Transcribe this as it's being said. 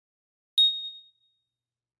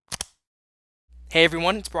Hey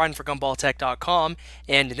everyone, it's Brian for gumballtech.com,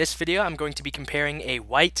 and in this video I'm going to be comparing a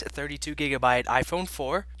white 32GB iPhone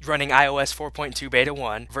 4 running iOS 4.2 Beta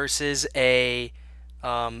 1 versus an 8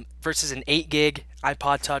 GB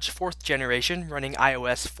iPod Touch 4th generation running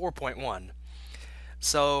iOS 4.1.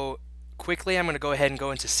 So quickly I'm going to go ahead and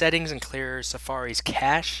go into settings and clear Safari's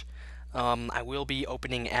cache. I will be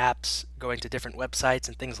opening apps, going to different websites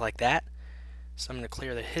and things like that. So I'm going to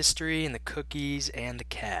clear the history and the cookies and the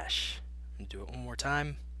cache. Do it one more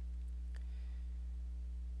time.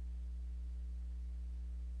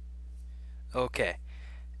 Okay,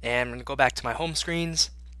 and I'm going to go back to my home screens.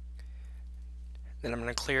 Then I'm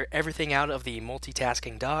going to clear everything out of the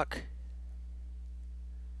multitasking dock.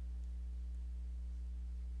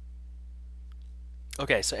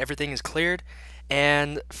 Okay, so everything is cleared.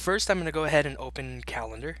 And first I'm going to go ahead and open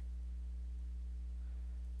Calendar.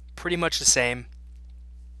 Pretty much the same.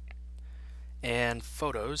 And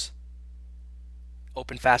Photos.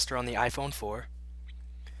 Open faster on the iPhone 4.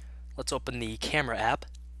 Let's open the Camera app.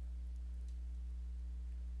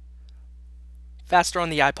 Faster on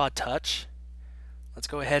the iPod Touch. Let's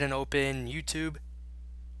go ahead and open YouTube.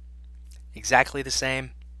 Exactly the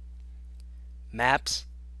same. Maps.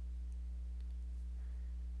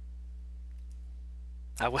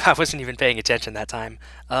 I wasn't even paying attention that time.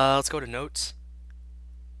 Let's go to Notes.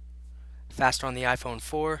 Faster on the iPhone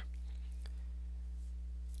 4.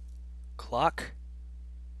 Clock.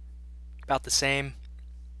 About the same.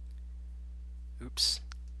 Oops.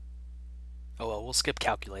 Oh well, we'll skip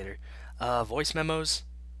Calculator. Voice memos.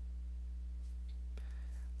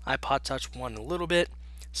 iPod Touch 1 a little bit.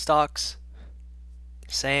 Stocks.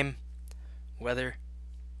 Same. Weather.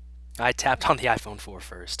 I tapped on the iPhone 4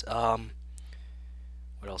 first. What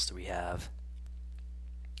else do we have?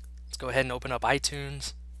 Let's go ahead and open up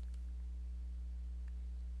iTunes.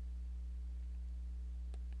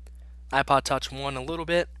 iPod Touch 1 a little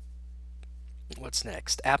bit. What's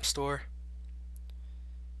next? App Store.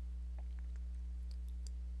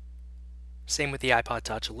 Same with the iPod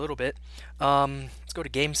Touch a little bit. Let's go to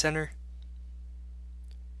Game Center.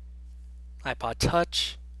 iPod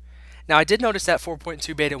Touch. Now I did notice that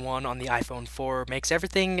 4.2 Beta 1 on the iPhone 4 makes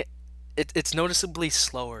everything, it's noticeably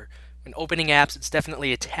slower. When opening apps, it's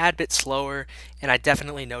definitely a tad bit slower, and I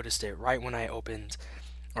definitely noticed it right when I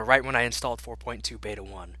installed 4.2 Beta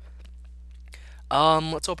 1.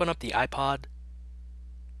 Let's open up the iPod.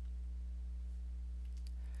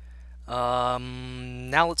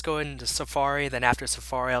 Now let's go into Safari, then after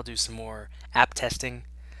Safari I'll do some more app testing.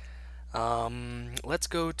 Let's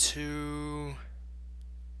go to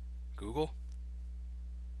Google.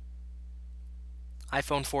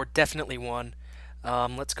 iPhone 4 definitely won.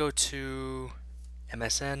 Let's go to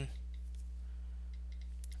MSN.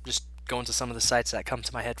 Just go into some of the sites that come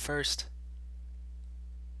to my head first.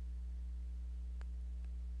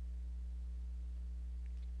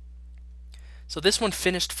 So this one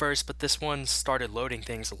finished first, but this one started loading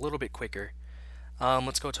things a little bit quicker.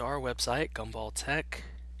 Let's go to our website,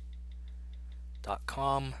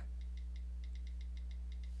 gumballtech.com.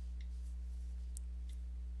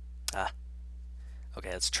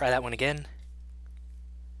 Okay, let's try that one again.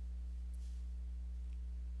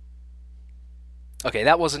 Okay,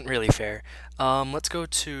 that wasn't really fair. Let's go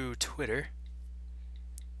to Twitter.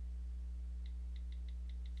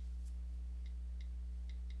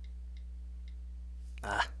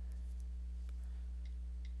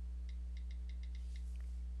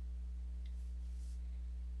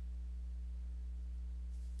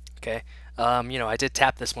 Okay, I did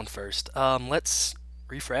tap this one first. Let's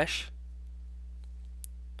refresh.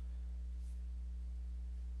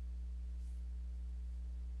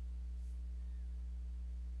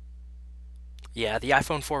 Yeah, the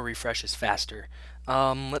iPhone 4 refresh is faster.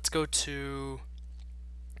 Let's go to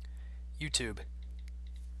YouTube.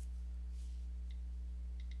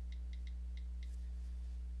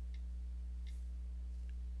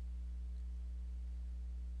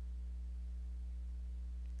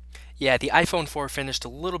 Yeah, the iPhone 4 finished a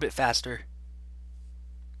little bit faster.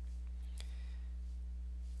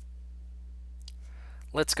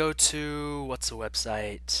 Let's go to, what's the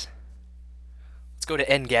website? Let's go to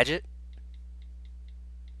Engadget.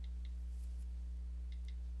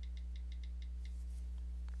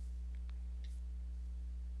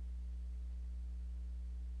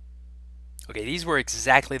 Okay, these were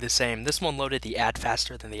exactly the same. This one loaded the ad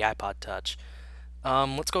faster than the iPod Touch.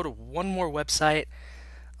 Let's go to one more website.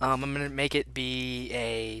 I'm going to make it be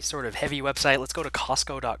a sort of heavy website. Let's go to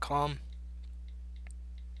Costco.com.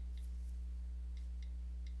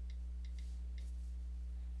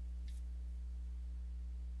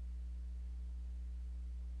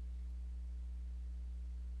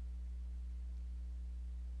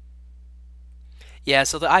 Yeah,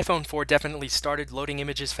 so the iPhone 4 definitely started loading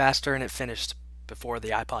images faster and it finished before the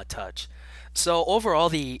iPod Touch. So overall,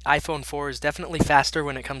 the iPhone 4 is definitely faster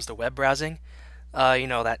when it comes to web browsing.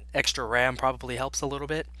 That extra RAM probably helps a little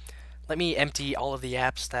bit. Let me empty all of the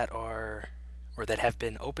apps that are or that have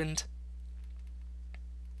been opened.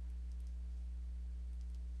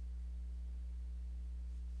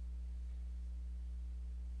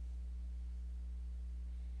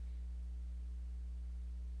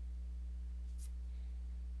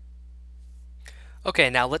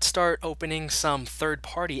 Okay, now let's start opening some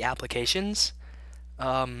third-party applications.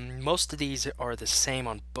 Most of these are the same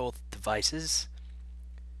on both devices.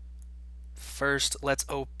 First, let's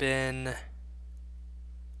open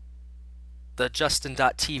the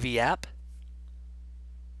Justin.tv app.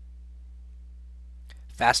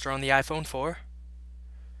 Faster on the iPhone 4.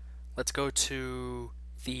 Let's go to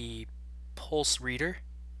the Pulse Reader.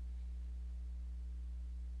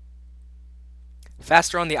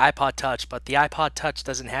 Faster on the iPod Touch, but the iPod Touch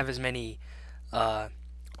doesn't have as many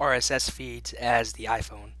RSS feeds as the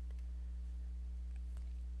iPhone.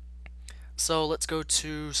 So let's go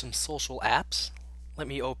to some social apps. Let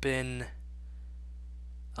me open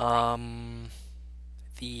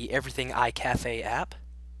the Everything iCafe app.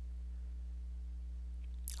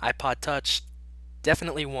 iPod Touch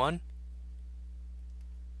definitely won.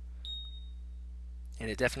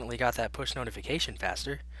 And it definitely got that push notification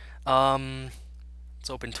faster. Let's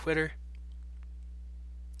open Twitter.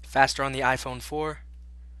 Faster on the iPhone 4.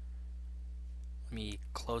 Let me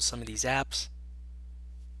close some of these apps.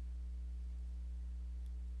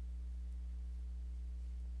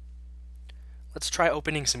 Let's try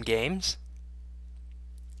opening some games.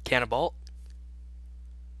 Cannibalt.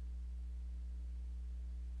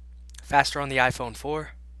 Faster on the iPhone 4.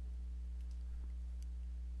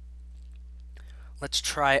 Let's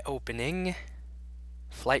try opening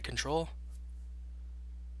Flight Control.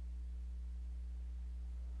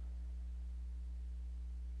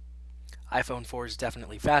 iPhone 4 is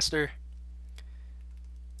definitely faster.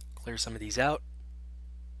 Clear some of these out.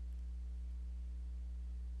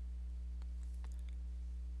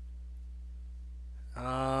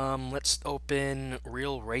 Let's open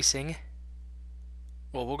Real Racing.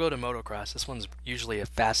 Well, we'll go to Motocross. This one's usually a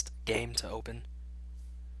fast game to open.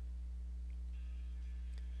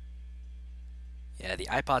 Yeah, the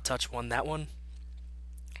iPod Touch won that one.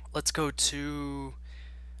 Let's go to,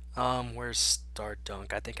 where's Start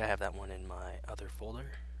Dunk? I think I have that one in my other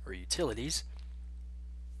folder, or Utilities.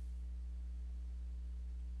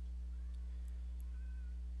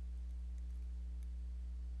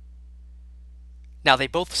 Now, they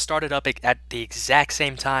both started up at the exact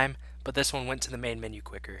same time, but this one went to the main menu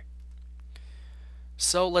quicker.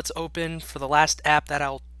 So let's open, for the last app that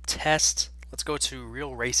I'll test, let's go to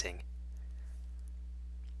Real Racing.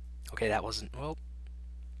 Okay, that wasn't, well,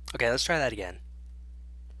 okay, let's try that again.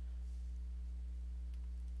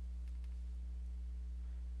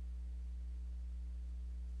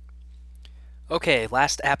 Okay,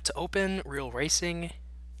 last app to open, Real Racing.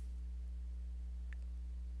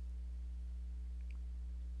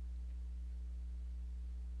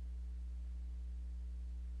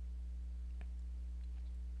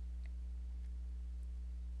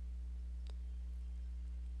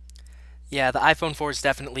 Yeah, the iPhone 4 is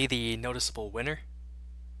definitely the noticeable winner.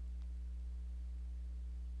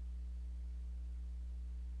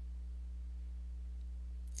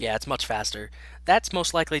 Yeah, it's much faster. That's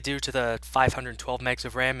most likely due to the 512 megs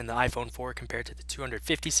of RAM in the iPhone 4 compared to the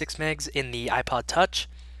 256 megs in the iPod Touch.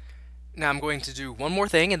 Now I'm going to do one more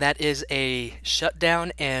thing, and that is a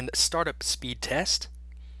shutdown and startup speed test.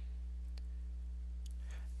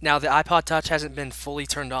 Now the iPod Touch hasn't been fully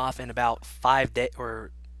turned off in about 5 days,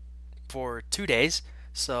 or for 2 days,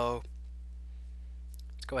 so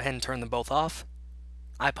let's go ahead and turn them both off.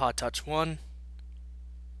 iPod Touch 1,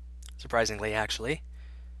 surprisingly actually.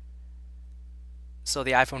 So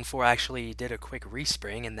the iPhone 4 actually did a quick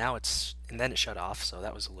respring, and then it shut off, so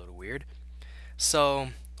that was a little weird. So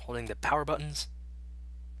holding the power buttons.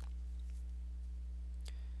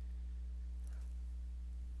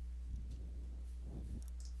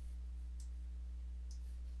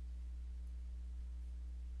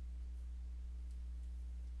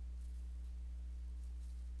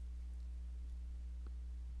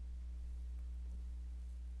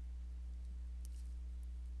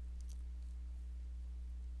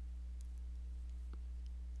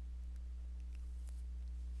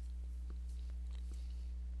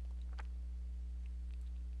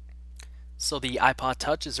 So the iPod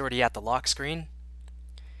Touch is already at the lock screen,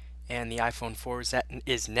 and the iPhone 4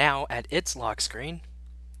 is now at its lock screen.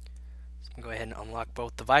 So I'm going to go ahead and unlock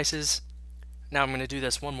both devices. Now I'm going to do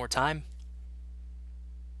this one more time.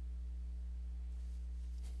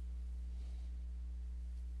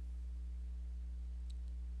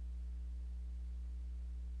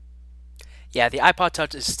 Yeah, the iPod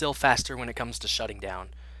Touch is still faster when it comes to shutting down.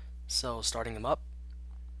 So starting them up.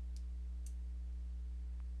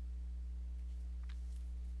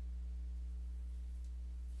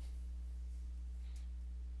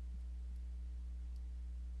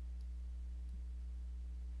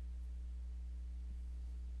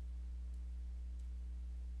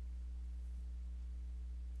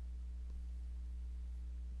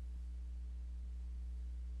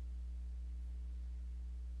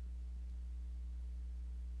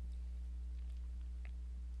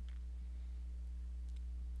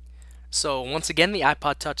 So once again, the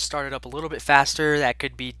iPod Touch started up a little bit faster. That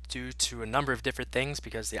could be due to a number of different things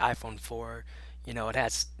because the iPhone 4, it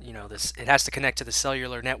has, it has to connect to the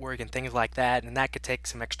cellular network and things like that, and that could take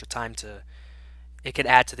some extra time to, it could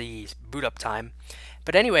add to the boot up time.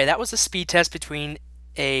 But anyway, that was a speed test between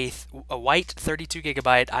a white 32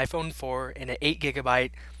 gigabyte iPhone 4 and an 8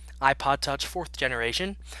 gigabyte iPod Touch 4th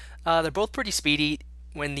generation. They're both pretty speedy.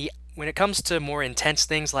 When it comes to more intense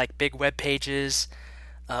things like big web pages,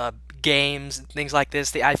 uh, games, things like this,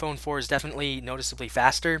 the iPhone 4 is definitely noticeably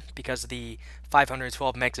faster because of the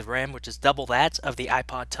 512 megs of RAM, which is double that of the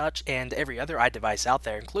iPod Touch and every other iDevice out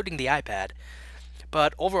there, including the iPad.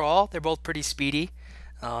 But overall, they're both pretty speedy.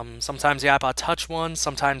 Sometimes the iPod Touch won,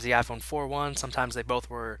 sometimes the iPhone 4 won, sometimes they both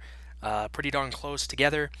were pretty darn close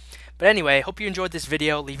together. But anyway, hope you enjoyed this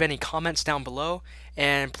video. Leave any comments down below,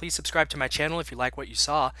 and please subscribe to my channel if you like what you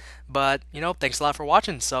saw. But, thanks a lot for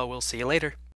watching, so we'll see you later.